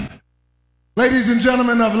Ladies and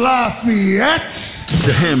gentlemen of Lafayette.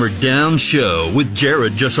 The Hammered Down Show with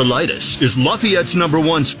Jared Jusselitis is Lafayette's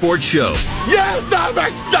 #1 sports show. Yes, I'm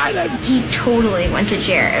excited! He totally went to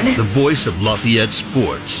Jared. The voice of Lafayette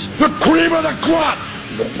sports. The cream of the crop!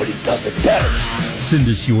 Nobody does it better. Send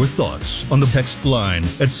us your thoughts on the text line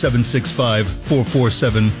at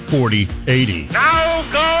 765-447-4080. Now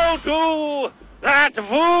go do that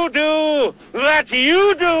voodoo that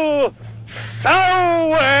you do so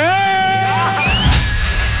well.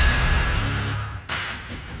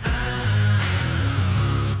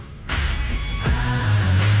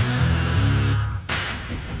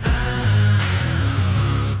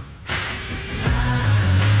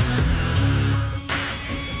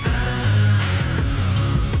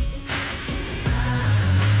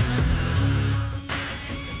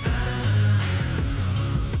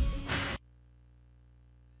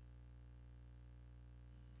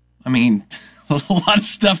 I mean, a lot of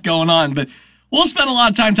stuff going on, but we'll spend a lot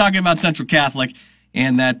of time talking about Central Catholic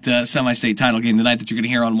and that semi-state title game tonight that you're going to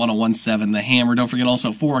hear on 101.7 The Hammer. Don't forget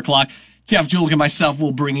also 4 o'clock, Jeff Julik and myself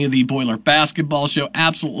will bring you the Boiler Basketball Show.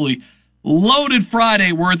 Absolutely loaded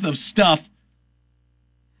Friday worth of stuff.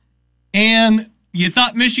 And you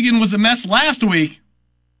thought Michigan was a mess last week.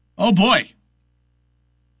 Oh, boy.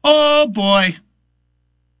 Oh, boy.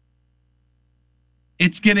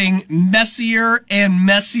 It's getting messier and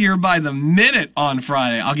messier by the minute on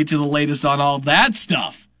Friday. I'll get to the latest on all that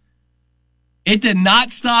stuff. It did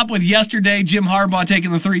not stop with yesterday, Jim Harbaugh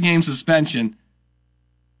taking the 3-game suspension.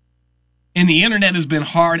 And the internet has been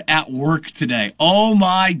hard at work today. Oh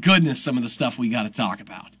my goodness, some of the stuff we got to talk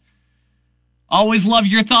about. Always love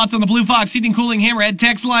your thoughts on the Blue Fox Heating Cooling Hammerhead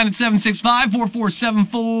text line at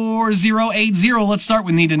 765-447-4080. Let's start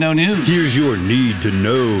with Need to Know News. Here's your Need to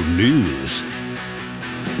Know News.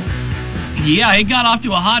 Yeah, it got off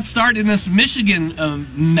to a hot start in this Michigan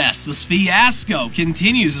mess. This fiasco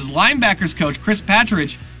continues as linebackers coach Chris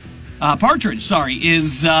Partridge,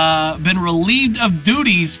 is been relieved of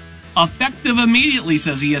duties effective immediately,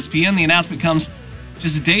 says ESPN. The announcement comes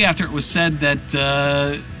just a day after it was said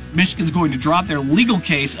that Michigan's going to drop their legal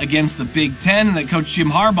case against the Big Ten and that Coach Jim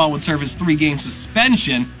Harbaugh would serve his 3-game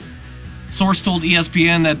suspension. Source told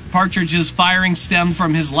ESPN that Partridge's firing stemmed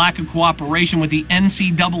from his lack of cooperation with the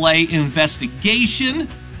NCAA investigation.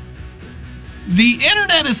 The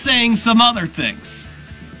internet is saying some other things.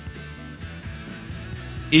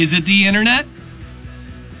 Is it the internet?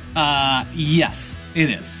 Yes, it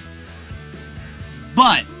is.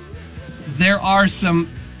 But there are some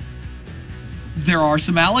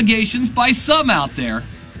allegations by some out there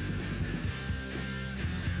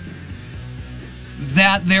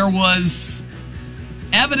that there was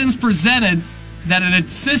evidence presented that an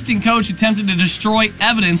assistant coach attempted to destroy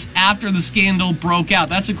evidence after the scandal broke out.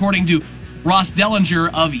 That's according to Ross Dellinger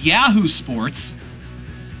of Yahoo Sports.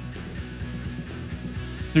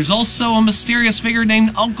 There's also a mysterious figure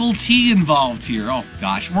named Uncle T involved here. Oh,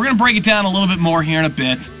 gosh. We're going to break it down a little bit more here in a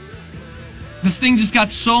bit. This thing just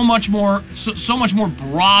got so much more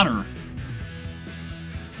broader.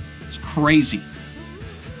 It's crazy.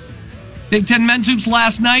 Big Ten men's hoops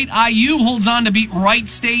last night. IU holds on to beat Wright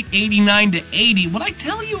State 89-80. What'd I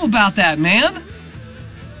tell you about that, man?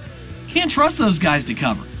 Can't trust those guys to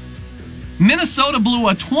cover. Minnesota blew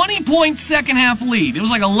a 20-point second-half lead. It was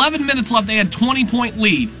like 11 minutes left. They had a 20-point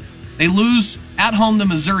lead. They lose at home to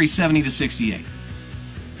Missouri 70-68.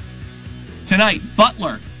 Tonight,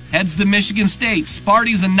 Butler heads to Michigan State.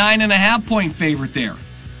 Sparty's a 9.5-point favorite there.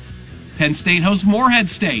 Penn State hosts Morehead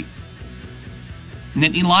State.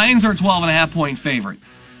 Nittany Lions are a 12.5-point favorite.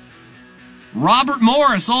 Robert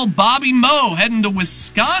Morris, old Bobby Moe, heading to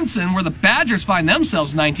Wisconsin, where the Badgers find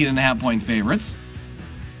themselves 19.5-point favorites.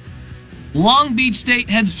 Long Beach State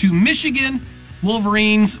heads to Michigan.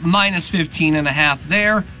 Wolverines minus 15.5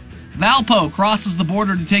 there. Valpo crosses the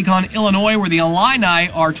border to take on Illinois, where the Illini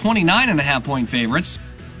are 29.5-point favorites.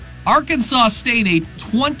 Arkansas State, a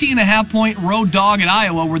 20.5-point road dog at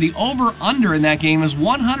Iowa, where the over-under in that game is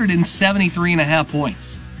 173.5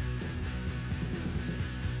 points.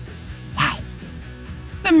 Wow.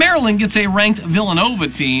 Then Maryland gets a ranked Villanova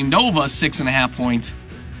team. Nova, 6.5-point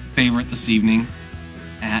favorite this evening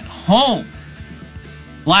at home.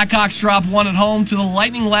 Blackhawks drop 1 at home to the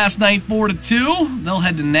Lightning last night, 4-2. They'll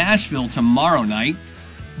head to Nashville tomorrow night.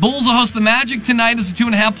 Bulls will host the Magic tonight as a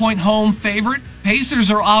 2.5-point home favorite. Pacers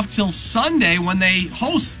are off till Sunday when they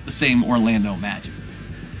host the same Orlando Magic.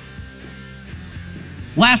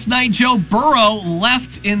 Last night, Joe Burrow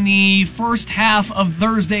left in the first half of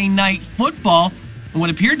Thursday Night Football and what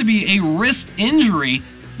appeared to be a wrist injury.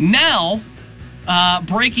 Now,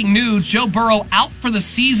 breaking news, Joe Burrow out for the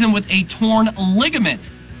season with a torn ligament.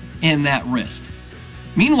 in that wrist.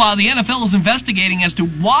 Meanwhile, the NFL is investigating as to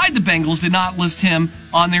why the Bengals did not list him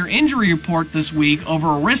on their injury report this week over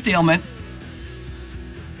a wrist ailment.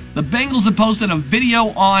 The Bengals have posted a video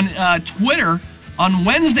on Twitter on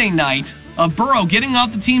Wednesday night of Burrow getting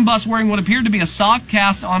off the team bus wearing what appeared to be a soft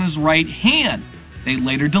cast on his right hand. They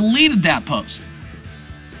later deleted that post.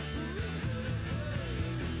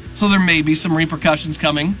 So there may be some repercussions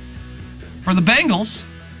coming for the Bengals.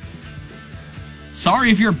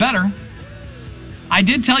 Sorry if you're better. I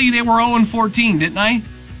did tell you they were 0-14, didn't I?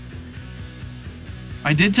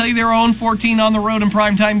 I did tell you they were 0-14 on the road in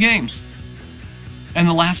primetime games in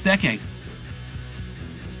the last decade.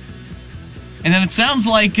 And then it sounds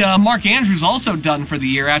like Mark Andrews also done for the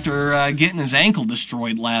year after getting his ankle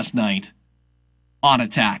destroyed last night on a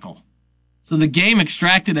tackle. So the game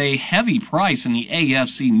extracted a heavy price in the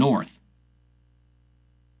AFC North.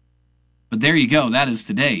 But there you go. That is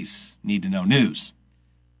today's Need to Know News.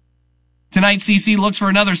 Tonight, CC looks for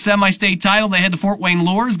another semi-state title. They head to Fort Wayne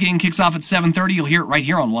Lures. Game kicks off at 7:30. You'll hear it right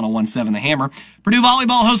here on 101.7 The Hammer. Purdue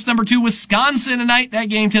volleyball hosts number 2 Wisconsin tonight. That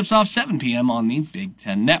game tips off 7 p.m. on the Big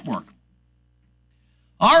Ten Network.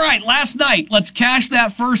 All right, last night, let's cash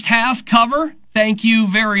that first half cover. Thank you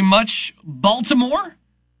very much, Baltimore.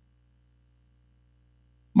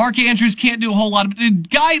 Mark Andrews can't do a whole lot.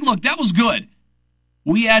 Guy, look, that was good.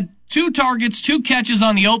 We had 2 targets, 2 catches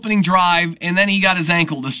on the opening drive, and then he got his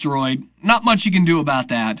ankle destroyed. Not much you can do about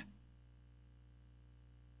that.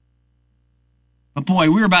 But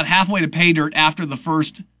boy, we were about halfway to pay dirt after the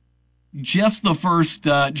first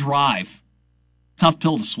drive. Tough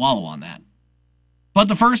pill to swallow on that. But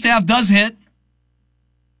the first half does hit.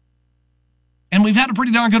 And we've had a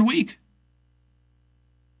pretty darn good week.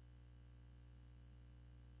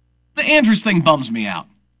 The Andrews thing bums me out.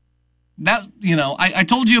 That, I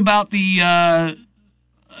told you about the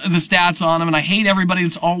stats on him, and I hate everybody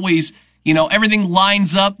that's always, everything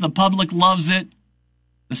lines up. The public loves it.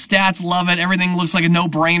 The stats love it. Everything looks like a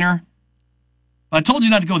no-brainer. But I told you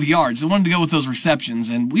not to go with the yards. I wanted to go with those receptions,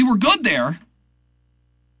 and we were good there.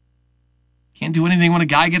 Can't do anything when a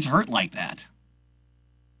guy gets hurt like that.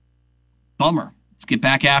 Bummer. Let's get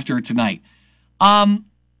back after it tonight.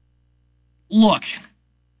 Look,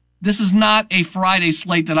 this is not a Friday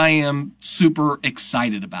slate that I am super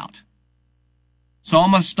excited about. So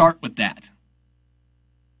I'm going to start with that.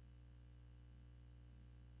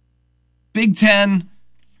 Big Ten.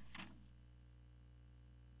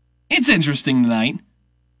 It's interesting tonight.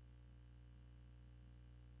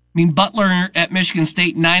 Butler at Michigan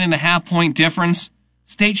State, 9.5 point difference.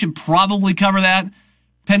 State should probably cover that.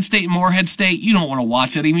 Penn State, Morehead State, you don't want to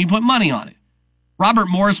watch it. Even put money on it. Robert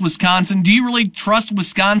Morris, Wisconsin. Do you really trust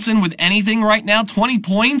Wisconsin with anything right now? 20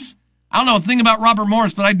 points? I don't know a thing about Robert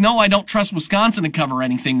Morris, but I know I don't trust Wisconsin to cover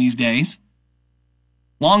anything these days.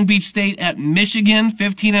 Long Beach State at Michigan,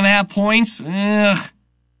 15.5 points. Ugh.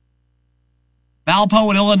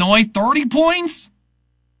 Valpo at Illinois, 30 points?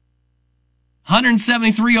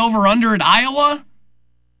 173 over-under at Iowa?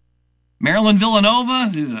 Maryland,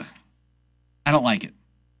 Villanova? Ugh. I don't like it.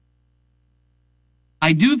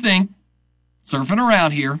 I do think, surfing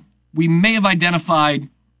around here, we may have identified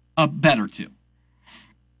a bet or two.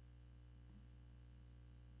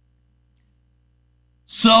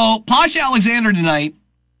 So, Posh Alexander tonight,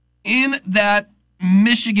 in that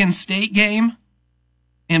Michigan State game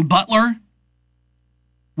in Butler,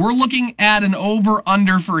 we're looking at an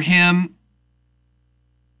over-under for him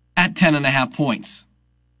at 10.5 points.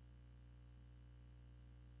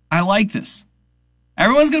 I like this.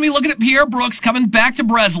 Everyone's going to be looking at Pierre Brooks coming back to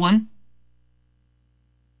Breslin.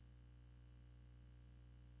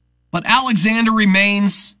 But Alexander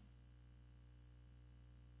remains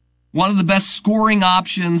one of the best scoring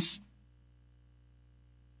options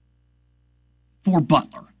for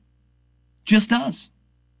Butler. Just does.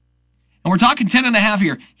 And we're talking 10.5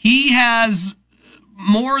 here. He has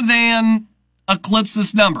more than eclipsed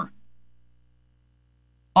this number.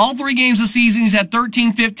 All 3 games this season, he's had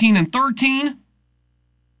 13, 15, and 13.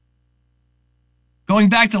 Going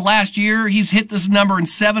back to last year, he's hit this number in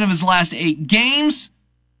 7 of his last 8 games.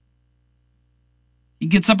 He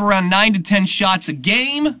gets up around 9 to 10 shots a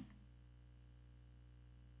game.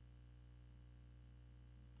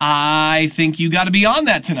 I think you got to be on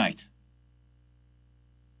that tonight.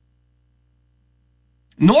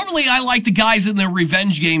 Normally, I like the guys in the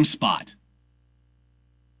revenge game spot.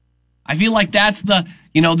 I feel like that's the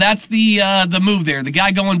move there. The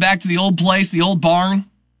guy going back to the old place, the old barn.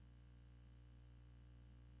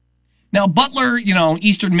 Now, Butler,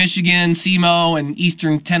 Eastern Michigan, SEMO, and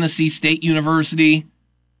Eastern Tennessee State University.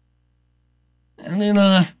 And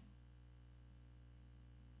then,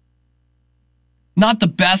 not the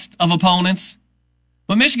best of opponents,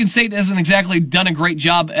 but Michigan State hasn't exactly done a great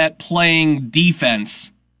job at playing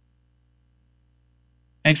defense,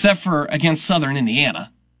 except for against Southern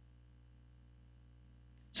Indiana.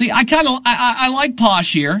 See, I like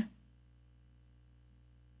Posh here.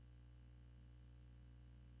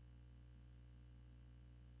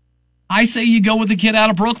 I say you go with the kid out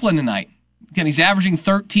of Brooklyn tonight. Again, he's averaging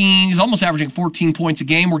 13. He's almost averaging 14 points a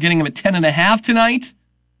game. We're getting him at 10.5 tonight.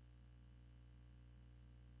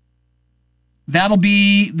 That'll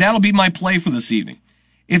be my play for this evening.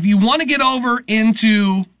 If you want to get over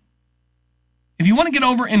into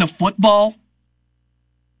football,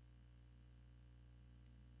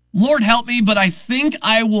 Lord help me, but I think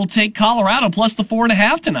I will take Colorado plus the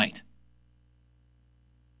 4.5 tonight.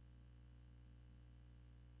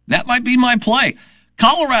 That might be my play.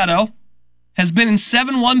 Colorado has been in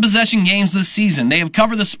 7 one-possession games this season. They have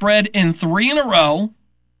covered the spread in 3 in a row.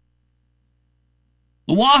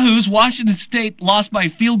 The Wahoos, Washington State, lost by a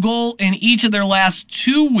field goal in each of their last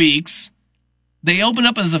 2 weeks. They opened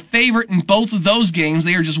up as a favorite in both of those games.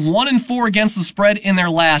 They are just 1-4 against the spread in their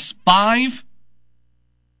last 5.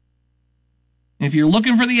 If you're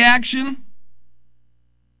looking for the action,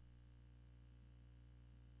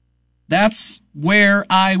 that's where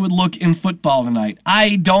I would look in football tonight.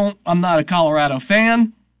 I'm not a Colorado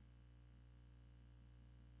fan,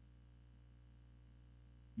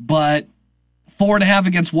 but 4.5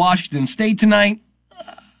 against Washington State tonight,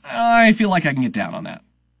 I feel like I can get down on that.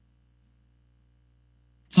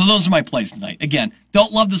 So those are my plays tonight. Again,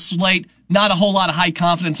 don't love the slate. Not a whole lot of high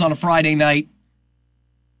confidence on a Friday night.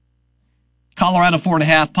 Colorado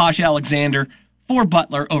 4.5, Posh Alexander for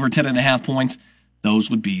Butler over 10.5 points. Those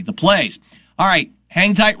would be the plays. All right,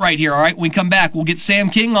 hang tight right here. All right, when we come back, we'll get Sam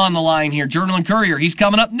King on the line here, Journal and Courier. He's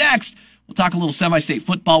coming up next. We'll talk a little semi-state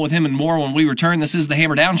football with him and more when we return. This is the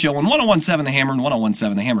Hammer Down Show on 101.7 The Hammer and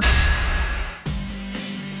 101.7 The Hammer.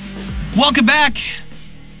 Welcome back.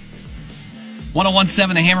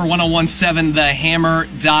 101.7 The Hammer,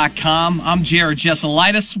 101.7thehammer.com. I'm Jared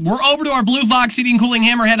Jesselaitis. We're over to our Blue Fox Heating and Cooling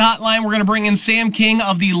Hammerhead Hotline. We're going to bring in Sam King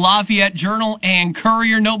of the Lafayette Journal and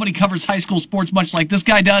Courier. Nobody covers high school sports much like this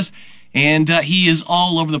guy does, and he is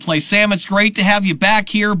all over the place. Sam, it's great to have you back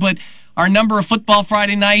here, but our number of football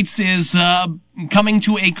Friday nights is coming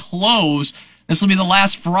to a close. This will be the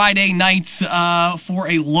last Friday night for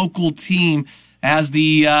a local team as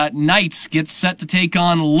the Knights get set to take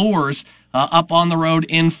on Lures up on the road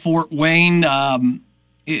in Fort Wayne.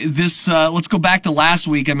 Let's go back to last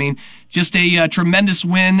week. I mean, just a tremendous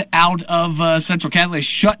win out of Central Catholic. They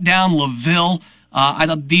shut down LaVille. I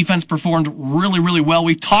thought the defense performed really, really well.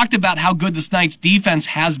 We've talked about how good this Knights defense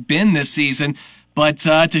has been this season, but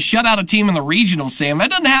to shut out a team in the regional, Sam,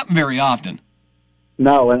 that doesn't happen very often.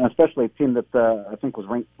 No, and especially a team that I think was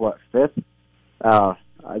ranked, 5th?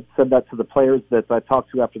 I said that to the players that I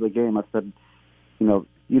talked to after the game. I said, you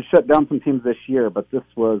shut down some teams this year, but this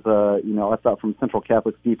was, I thought from Central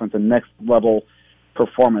Catholic's defense, a next-level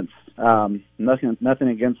performance. Nothing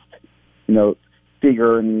against,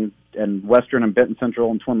 Seeger and Western and Benton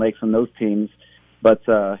Central and Twin Lakes and those teams, but,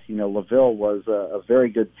 LaVille was a very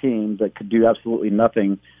good team that could do absolutely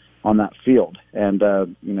nothing on that field. And, I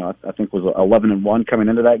think was 11-1 coming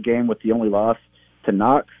into that game with the only loss to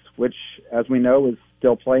Knox, which, as we know, is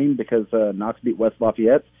still playing because Knox beat West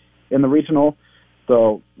Lafayette in the regional.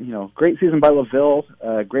 So, great season by LaVille,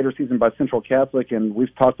 greater season by Central Catholic, and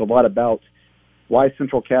we've talked a lot about why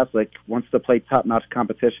Central Catholic wants to play top-notch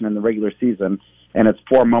competition in the regular season, and it's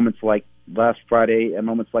for moments like last Friday and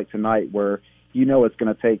moments like tonight where it's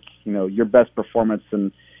going to take, your best performance,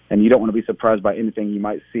 and you don't want to be surprised by anything you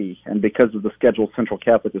might see. And because of the schedule Central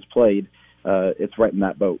Catholic has played, it's right in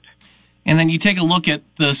that boat. And then you take a look at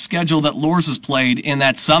the schedule that Lours has played in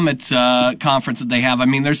that Summit conference that they have. I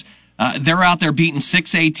mean, they're out there beating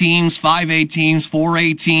 6A teams, 5A teams,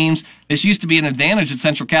 4A teams. This used to be an advantage that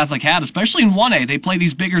Central Catholic had, especially in 1A. They play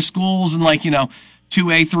these bigger schools in 2A,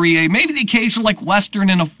 3A, maybe the occasional Western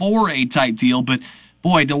in a 4A type deal. But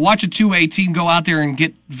boy, to watch a 2A team go out there and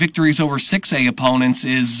get victories over 6A opponents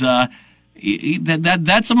is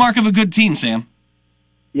that's a mark of a good team, Sam.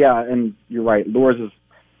 Yeah, and you're right. Lours has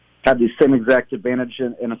had the same exact advantage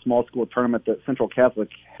in a small school tournament that Central Catholic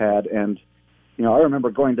had, and I remember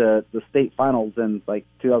going to the state finals in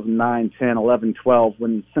 2009, 10, 11, 12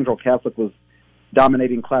 when Central Catholic was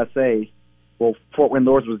dominating Class A. Well, Fort Wayne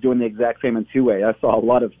Lours was doing the exact same in 2A. I saw a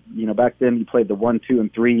lot of, back then you played the 1, 2,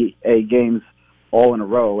 and 3A games all in a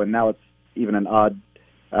row, and now it's even an odd,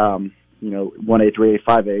 1A, 3A,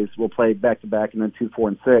 5As. We'll play back-to-back and then 2, 4,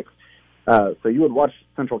 and 6. So you would watch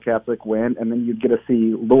Central Catholic win, and then you'd get to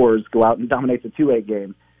see Lours go out and dominate the 2A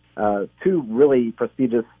game. two really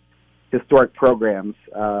prestigious historic programs.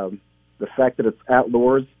 The fact that it's at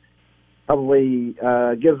Lourdes probably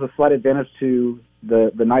gives a slight advantage to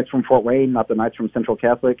the Knights from Fort Wayne, not the Knights from Central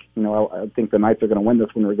Catholic. I think the Knights are going to win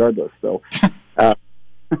this one regardless. So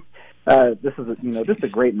this is just a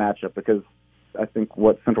great matchup because I think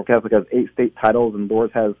Central Catholic has 8 state titles and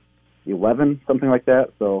Lourdes has 11, something like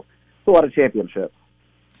that. So it's a lot of championships.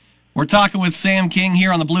 We're talking with Sam King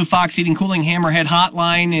here on the Blue Fox Heating Cooling Hammerhead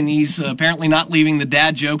Hotline, and he's apparently not leaving the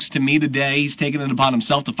dad jokes to me today. He's taking it upon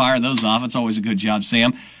himself to fire those off. It's always a good job,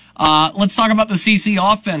 Sam. Let's talk about the CC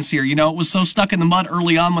offense here. It was so stuck in the mud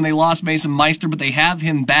early on when they lost Mason Meister, but they have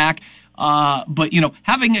him back. But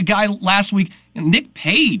having a guy last week, Nick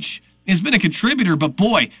Page has been a contributor, but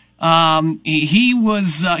boy, he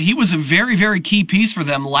was a very, very key piece for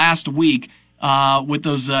them last week. With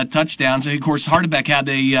those touchdowns. And of course, Hardebeck had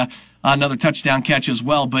another touchdown catch as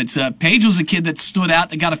well. But Page was a kid that stood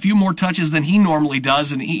out, that got a few more touches than he normally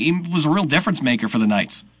does, and he was a real difference maker for the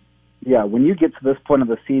Knights. Yeah, when you get to this point of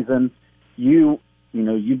the season, you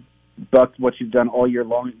bucked what you've done all year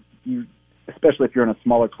long. Especially if you're in a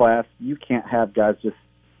smaller class, you can't have guys just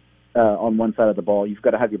on one side of the ball. You've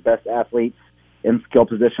got to have your best athletes in skill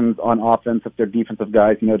positions on offense if they're defensive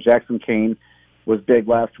guys. Jackson Kane was big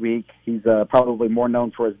last week. He's probably more known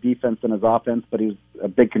for his defense than his offense, but he's a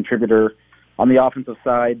big contributor on the offensive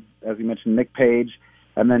side. As you mentioned, Nick Page.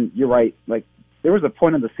 And then you're right, there was a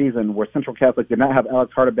point in the season where Central Catholic did not have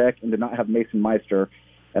Alex Hardebeck and did not have Mason Meister,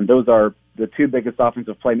 and those are the two biggest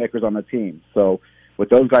offensive playmakers on the team. So with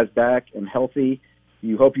those guys back and healthy,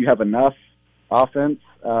 you hope you have enough offense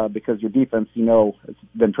because your defense, it's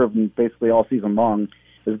been proven basically all season long,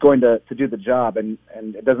 is going to do the job, and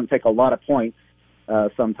it doesn't take a lot of points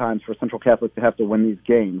sometimes for Central Catholic to have to win these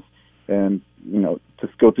games. And, to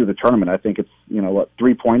go through the tournament, I think it's,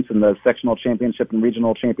 3 points in the sectional championship and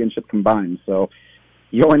regional championship combined. So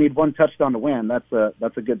you only need one touchdown to win. That's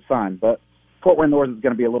a good sign. But Fort Wayne Lourdes is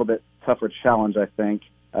going to be a little bit tougher challenge, I think.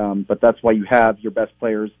 But that's why you have your best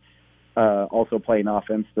players also playing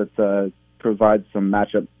offense that provides some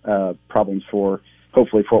matchup problems for,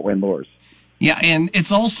 hopefully, Fort Wayne Lourdes. Yeah, and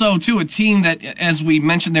it's also, too, a team that, as we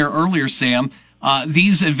mentioned there earlier, Sam,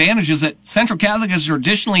 these advantages that Central Catholic has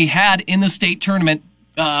traditionally had in the state tournament,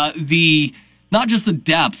 not just the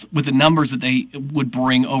depth with the numbers that they would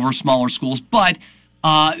bring over smaller schools, but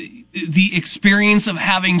the experience of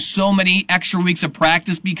having so many extra weeks of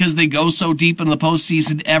practice because they go so deep in the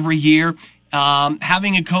postseason every year,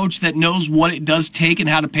 having a coach that knows what it does take and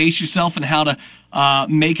how to pace yourself and how to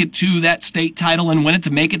make it to that state title and win it,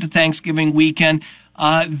 to make it to Thanksgiving weekend.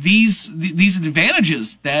 These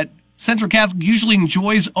advantages that Central Catholic usually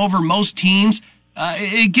enjoys over most teams,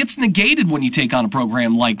 it gets negated when you take on a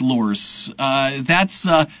program like Lourdes. That's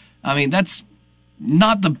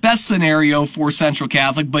not the best scenario for Central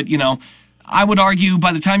Catholic, but, I would argue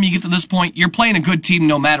by the time you get to this point, you're playing a good team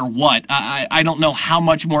no matter what. I don't know how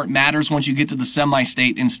much more it matters once you get to the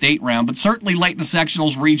semi-state and state round, but certainly late in the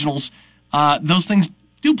sectionals, regionals, those things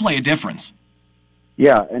do play a difference.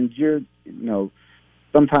 Yeah, and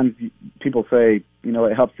sometimes people say,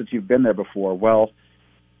 it helps that you've been there before. Well,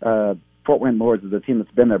 Fort Wayne Lourdes is a team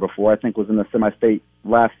that's been there before. I think was in the semi-state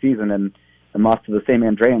last season and lost to the same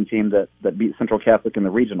Andrean team that beat Central Catholic in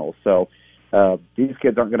the regionals. So these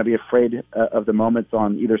kids aren't going to be afraid of the moments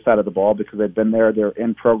on either side of the ball because they've been there. They're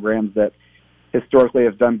in programs that historically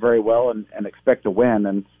have done very well and expect to win.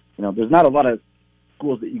 And, there's not a lot of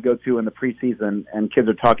schools that you go to in the preseason and kids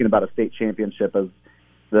are talking about a state championship as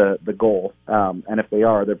the goal. And if they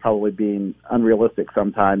are, they're probably being unrealistic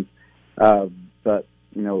sometimes. But,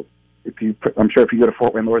 I'm sure if you go to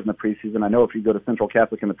Fort Wayne Lourdes in the preseason, I know if you go to Central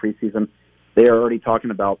Catholic in the preseason, they are already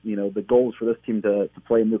talking about, the goals for this team to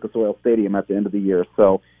play in Lucas Oil Stadium at the end of the year.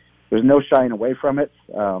 So there's no shying away from it.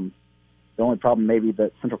 The only problem maybe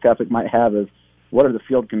that Central Catholic might have is what are the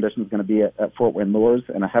field conditions going to be at Fort Wayne Lourdes?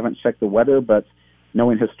 And I haven't checked the weather, but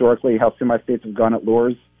knowing historically how semi-states have gone at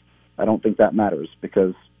Lourdes, I don't think that matters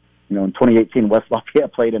because, in 2018, West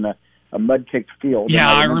Lafayette played in a mud-kicked field. Yeah,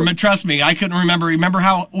 I remember. Trust me, I couldn't remember. Remember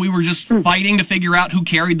how we were just fighting to figure out who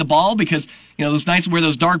carried the ball because those nights wear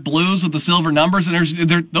those dark blues with the silver numbers, and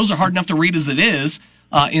those are hard enough to read as it is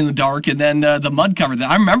in the dark, and then the mud cover.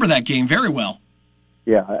 I remember that game very well.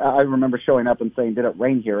 Yeah, I remember showing up and saying, "Did it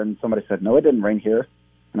rain here?" And somebody said, "No, it didn't rain here."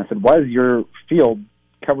 And I said, "Why is your field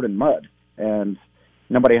covered in mud?" And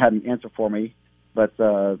nobody had an answer for me. But,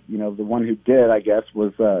 the one who did, I guess,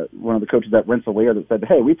 was one of the coaches at Rensselaer that said,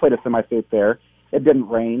 hey, we played a semi-state there. It didn't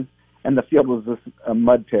rain, and the field was just a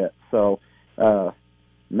mud pit. So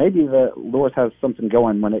maybe the Lourdes has something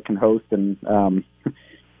going when it can host and,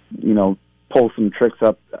 pull some tricks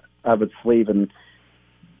up of its sleeve and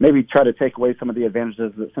maybe try to take away some of the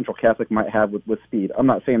advantages that Central Catholic might have with speed. I'm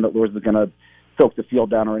not saying that Lourdes is going to soak the field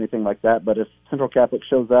down or anything like that, but if Central Catholic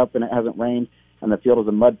shows up and it hasn't rained and the field is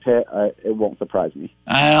a mud pit, it won't surprise me.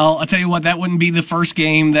 I'll tell you what, that wouldn't be the first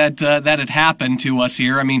game that had happened to us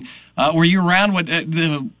here. I mean, were you around when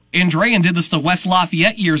Andrean did this to West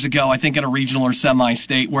Lafayette years ago, I think, in a regional or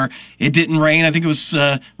semi-state where it didn't rain. I think it was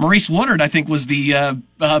Maurice Woodard, I think, was the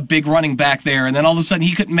big running back there. And then all of a sudden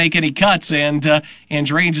he couldn't make any cuts, and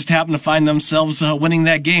Andrean just happened to find themselves winning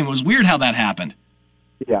that game. It was weird how that happened.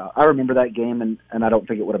 Yeah, I remember that game, and I don't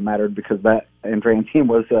think it would have mattered because that Andrean team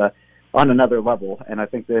was on another level, and I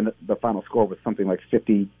think the final score was something like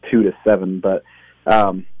 52-7. But,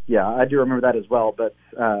 yeah, I do remember that as well. But,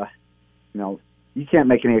 you can't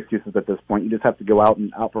make any excuses at this point. You just have to go out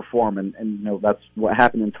and outperform, and that's what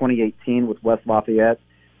happened in 2018 with West Lafayette.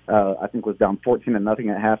 I think was down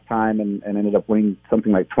 14-0 at halftime, and ended up winning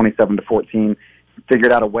something like 27-14.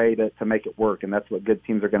 Figured out a way to make it work, and that's what good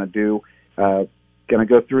teams are going to do. Going to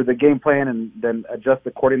go through the game plan and then adjust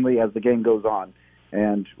accordingly as the game goes on.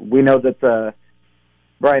 And we know that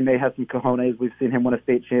Brian May has some cojones. We've seen him win a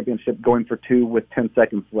state championship going for 2 with 10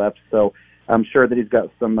 seconds left, so I'm sure that he's got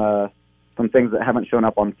some things that haven't shown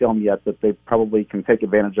up on film yet that they probably can take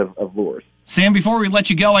advantage of Lourdes. Sam, before we let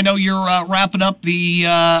you go, I know you're wrapping up the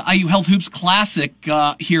IU Health Hoops Classic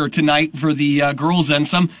here tonight for the girls, and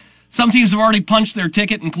some teams have already punched their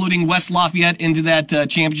ticket, including West Lafayette, into that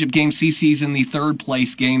championship game. CC's in the third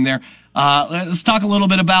place game there. Let's talk a little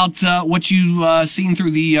bit about what you've seen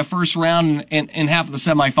through the first round and half of the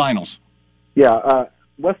semifinals. Yeah,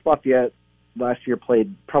 West Lafayette last year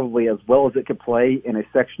played probably as well as it could play in a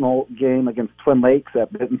sectional game against Twin Lakes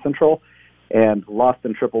at Benton Central and lost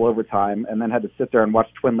in triple overtime, and then had to sit there and watch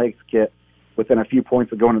Twin Lakes get within a few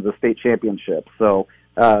points of going to the state championship. So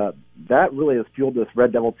that really has fueled this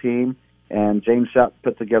Red Devil team, and James Schott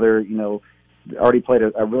put together, already played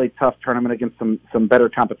a really tough tournament against some better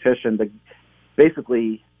competition to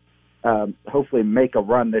basically hopefully make a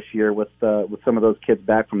run this year with some of those kids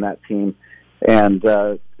back from that team. And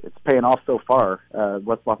it's paying off so far.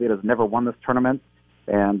 West Lafayette has never won this tournament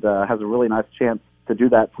and has a really nice chance to do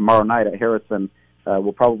that tomorrow night at Harrison.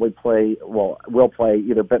 We'll play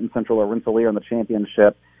either Benton Central or Rensselaer in the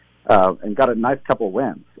championship, and got a nice couple of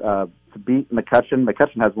wins. To beat McCutcheon.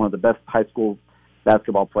 McCutcheon has one of the best high school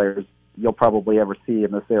basketball players you'll probably ever see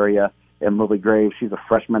in this area, in Lily Graves. She's a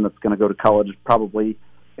freshman that's going to go to college probably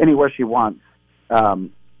anywhere she wants.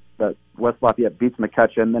 But West Lafayette beats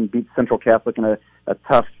McCutcheon, then beats Central Catholic in a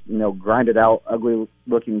tough, grinded out,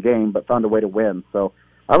 ugly-looking game, but found a way to win. So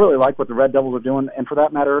I really like what the Red Devils are doing. And for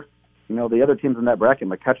that matter, the other teams in that bracket,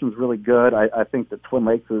 McCutcheon's really good. I think that Twin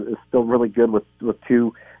Lakes is still really good with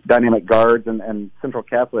 2 dynamic guards, and Central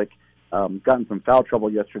Catholic got in some foul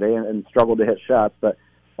trouble yesterday and struggled to hit shots, but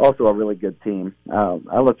also a really good team.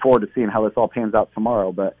 I look forward to seeing how this all pans out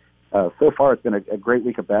tomorrow, but so far it's been a great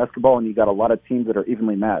week of basketball, and you got a lot of teams that are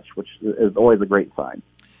evenly matched, which is always a great sign.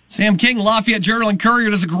 Sam King, Lafayette Journal and Courier,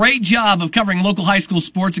 does a great job of covering local high school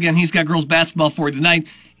sports. Again, he's got girls basketball for you tonight,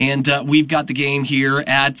 and we've got the game here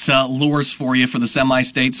at Lourdes for you for the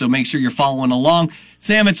semi-state, so make sure you're following along.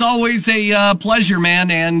 Sam, it's always a pleasure,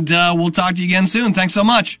 man, and we'll talk to you again soon. Thanks so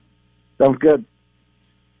much. Sounds good.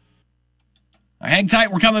 Hang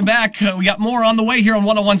tight, we're coming back. We got more on the way here on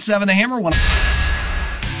 101.7 The Hammer.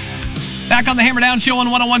 Back on the Hammer Down Show on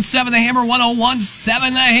 101.7 The Hammer,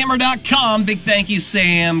 101.7thehammer.com. Big thank you,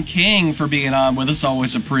 Sam King, for being on with us.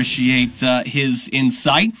 Always appreciate his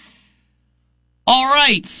insight. All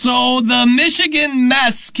right, so the Michigan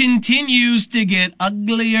mess continues to get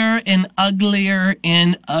uglier and uglier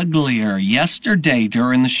and uglier. Yesterday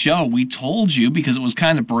during the show, we told you, because it was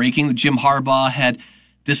kind of breaking, that Jim Harbaugh had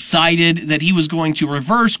decided that he was going to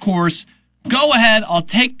reverse course. Go ahead, I'll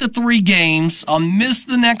take the 3 games. I'll miss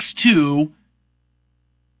the next 2.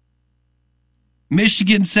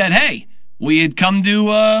 Michigan said, hey, we had come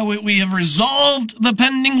to, we have resolved the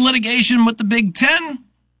pending litigation with the Big Ten.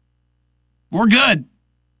 We're good.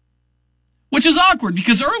 Which is awkward,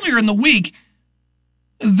 because earlier in the week,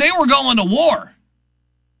 they were going to war.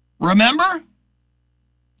 Remember?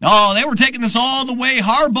 Oh, they were taking this all the way.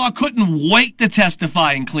 Harbaugh couldn't wait to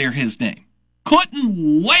testify and clear his name.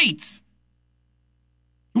 Couldn't wait.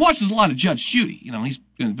 He watches a lot of Judge Judy. He's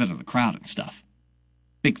been a bit of the crowd and stuff.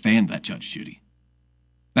 Big fan of that Judge Judy.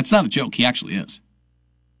 That's not a joke. He actually is.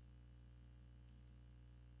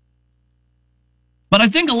 But I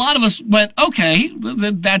think a lot of us went, okay,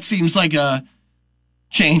 that seems like a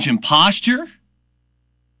change in posture.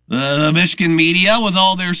 The Michigan media, with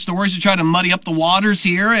all their stories to try to muddy up the waters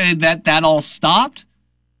here, that all stopped.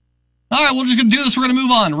 All right, we're just going to do this. We're going to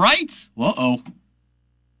move on, right? Uh-oh.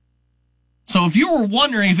 So if you were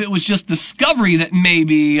wondering if it was just Discovery that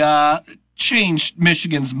maybe changed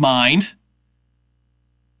Michigan's mind,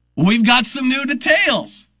 we've got some new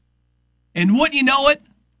details. And wouldn't you know it,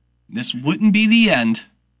 this wouldn't be the end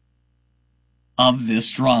of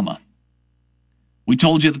this drama. We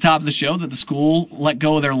told you at the top of the show that the school let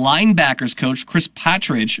go of their linebackers coach, Chris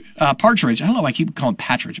Partridge. I don't know why I keep calling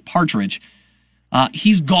him Partridge.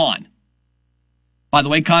 He's gone. By the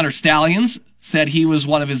way, Connor Stalions said he was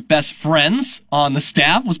one of his best friends on the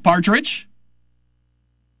staff, was Partridge.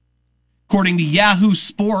 According to Yahoo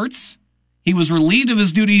Sports, he was relieved of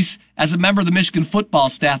his duties as a member of the Michigan football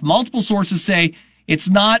staff. Multiple sources say it's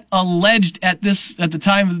not alleged at the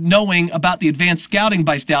time of knowing about the advanced scouting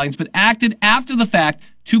by Stalions, but acted after the fact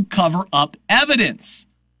to cover up evidence.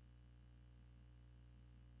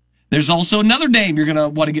 There's also another name you're going to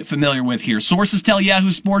want to get familiar with here. Sources tell Yahoo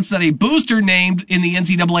Sports that a booster named in the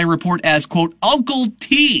NCAA report as, quote, Uncle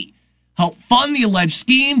T helped fund the alleged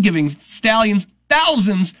scheme, giving Stalions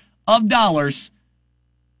thousands of dollars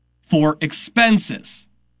for expenses.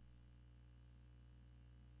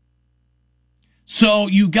 So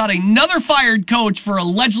you got another fired coach for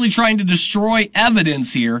allegedly trying to destroy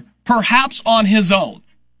evidence here, perhaps on his own.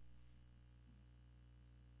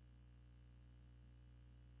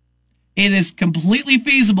 It is completely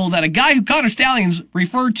feasible that a guy who Connor Stalions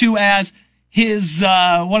referred to as his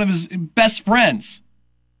one of his best friends,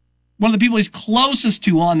 one of the people he's closest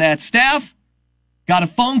to on that staff, got a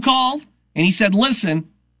phone call and he said,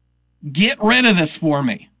 listen, get rid of this for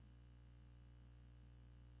me.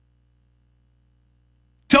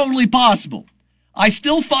 Totally possible. I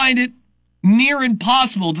still find it near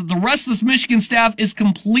impossible that the rest of this Michigan staff is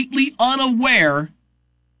completely unaware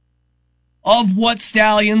of what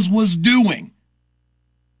Stalions was doing.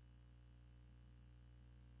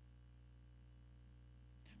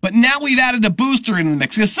 But now we've added a booster into the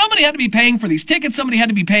mix because somebody had to be paying for these tickets. Somebody had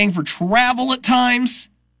to be paying for travel at times.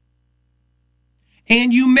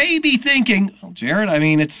 And you may be thinking, well, Jared, I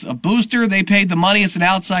mean, it's a booster. They paid the money. It's an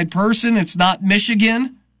outside person. It's not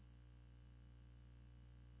Michigan.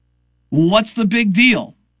 What's the big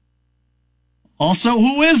deal? Also,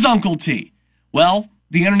 who is Uncle T? Well,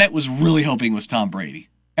 the internet was really hoping it was Tom Brady.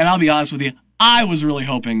 And I'll be honest with you, I was really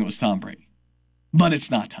hoping it was Tom Brady. But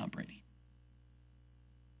it's not Tom Brady.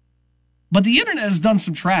 But the internet has done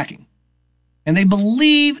some tracking. And they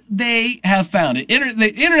believe they have found it.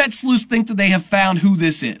 The internet sleuths think that they have found who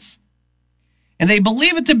this is. And they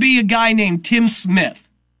believe it to be a guy named Tim Smith.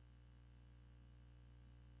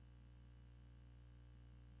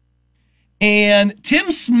 And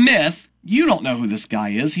Tim Smith, you don't know who this guy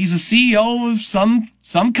is. He's a CEO of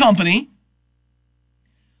some company.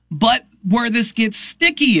 But where this gets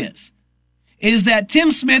sticky is that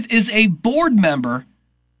Tim Smith is a board member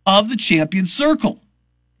of the Champion Circle.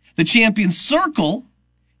 The Champion Circle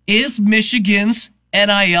is Michigan's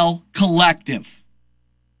NIL collective.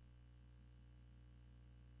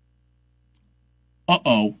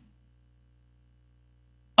 Uh-oh.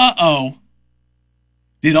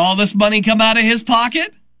 Did all this money come out of his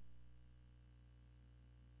pocket?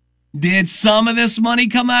 Did some of this money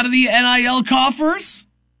come out of the NIL coffers?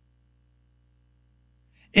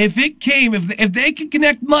 If they could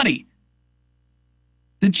connect money,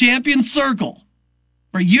 the Champion Circle,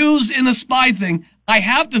 for used in the spy thing, I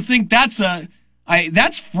have to think that's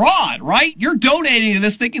fraud, right? You're donating to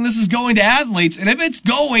this thinking this is going to athletes, and if it's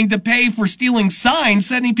going to pay for stealing signs,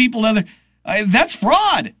 sending people to other, that's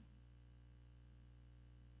fraud.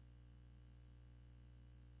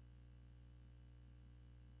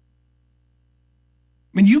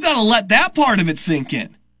 I mean, you got to let that part of it sink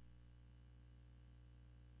in.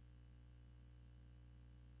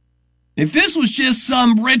 If this was just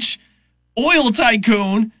some rich oil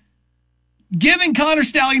tycoon giving Connor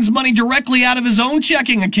Stalions money directly out of his own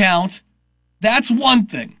checking account, that's one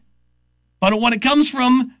thing. But when it comes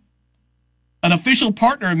from an official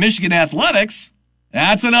partner of Michigan Athletics,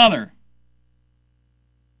 that's another.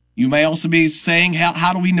 You may also be saying,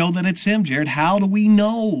 how do we know that it's him, Jared? How do we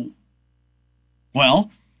know?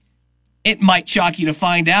 Well, it might shock you to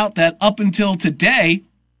find out that up until today,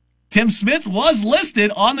 Tim Smith was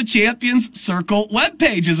listed on the Champions Circle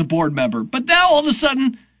webpage as a board member. But now all of a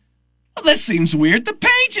sudden, well, this seems weird. The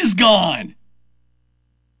page is gone.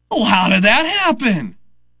 Oh, how did that happen?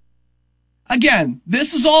 Again,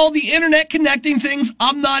 this is all the internet connecting things.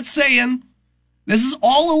 I'm not saying. This is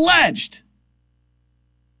all alleged.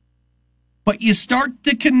 But you start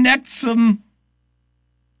to connect some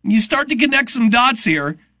dots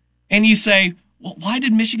here, and you say, Well, why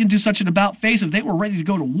did Michigan do such an about face if they were ready to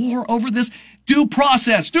go to war over this? Due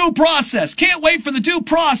process, can't wait for the due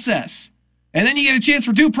process. And then you get a chance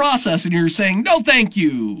for due process and you're saying, no, thank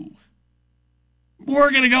you.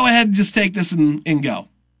 We're going to go ahead and just take this and go.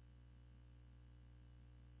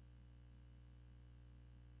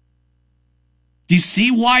 Do you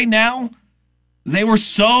see why now they were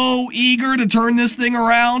so eager to turn this thing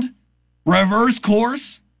around? Reverse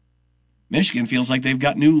course? Michigan feels like they've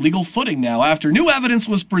got new legal footing now after new evidence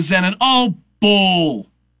was presented. Oh, bull.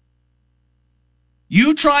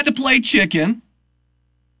 You tried to play chicken,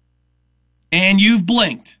 and you've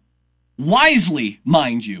blinked. Wisely,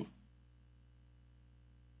 mind you.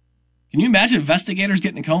 Can you imagine investigators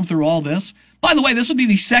getting to comb through all this? By the way, this would be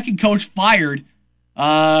the second coach fired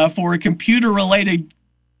for a computer-related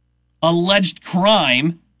alleged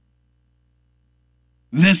crime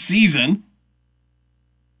this season.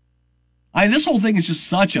 This whole thing is just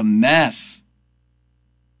such a mess.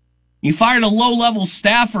 You fired a low-level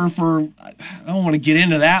staffer for, I don't want to get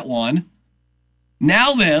into that one.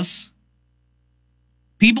 Now this.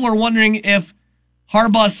 People are wondering if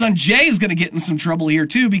Harbaugh's son Jay is going to get in some trouble here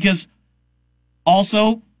too, because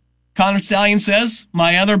also, Connor Stallion says,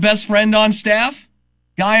 my other best friend on staff,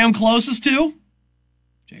 guy I'm closest to,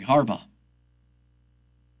 Jay Harbaugh.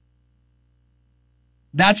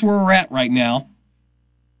 That's where we're at right now.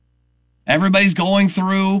 Everybody's going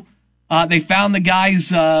through. They found the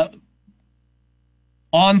guy's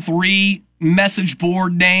On3 message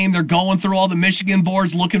board name. They're going through all the Michigan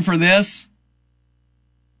boards looking for this.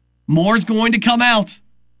 More's going to come out.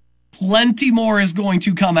 Plenty more is going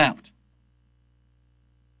to come out.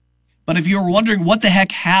 But if you were wondering what the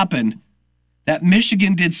heck happened, that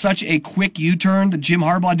Michigan did such a quick U-turn, that Jim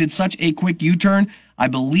Harbaugh did such a quick U-turn, I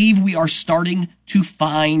believe we are starting to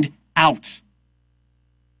find out.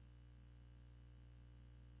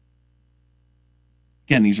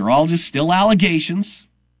 Again, these are all just still allegations.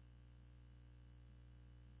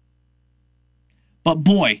 But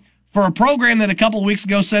boy, for a program that a couple of weeks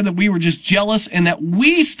ago said that we were just jealous and that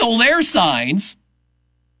we stole their signs,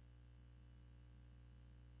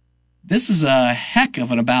 this is a heck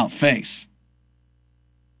of an about face.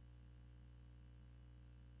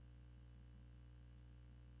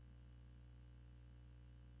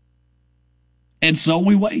 And so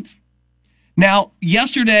we wait. Now,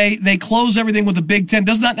 yesterday, they closed everything with the Big Ten.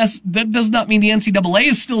 That does not mean the NCAA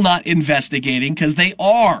is still not investigating, because they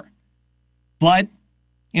are. But,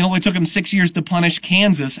 it took them 6 years to punish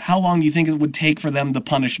Kansas. How long do you think it would take for them to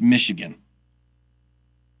punish Michigan?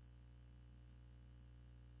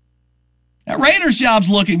 That Raiders job's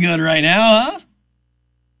looking good right now, huh?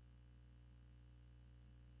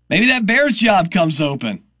 Maybe that Bears job comes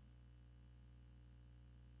open.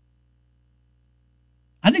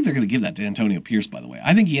 I think they're going to give that to Antonio Pierce, by the way.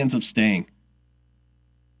 I think he ends up staying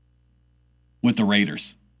with the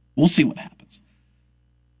Raiders. We'll see what happens.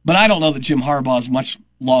 But I don't know that Jim Harbaugh is much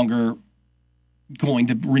longer going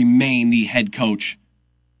to remain the head coach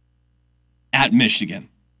at Michigan.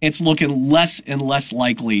 It's looking less and less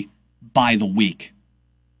likely by the week.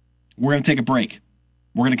 We're going to take a break.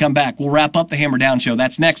 We're going to come back. We'll wrap up the Hammer Down Show.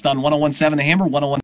 That's next on 101.7 The Hammer, 101.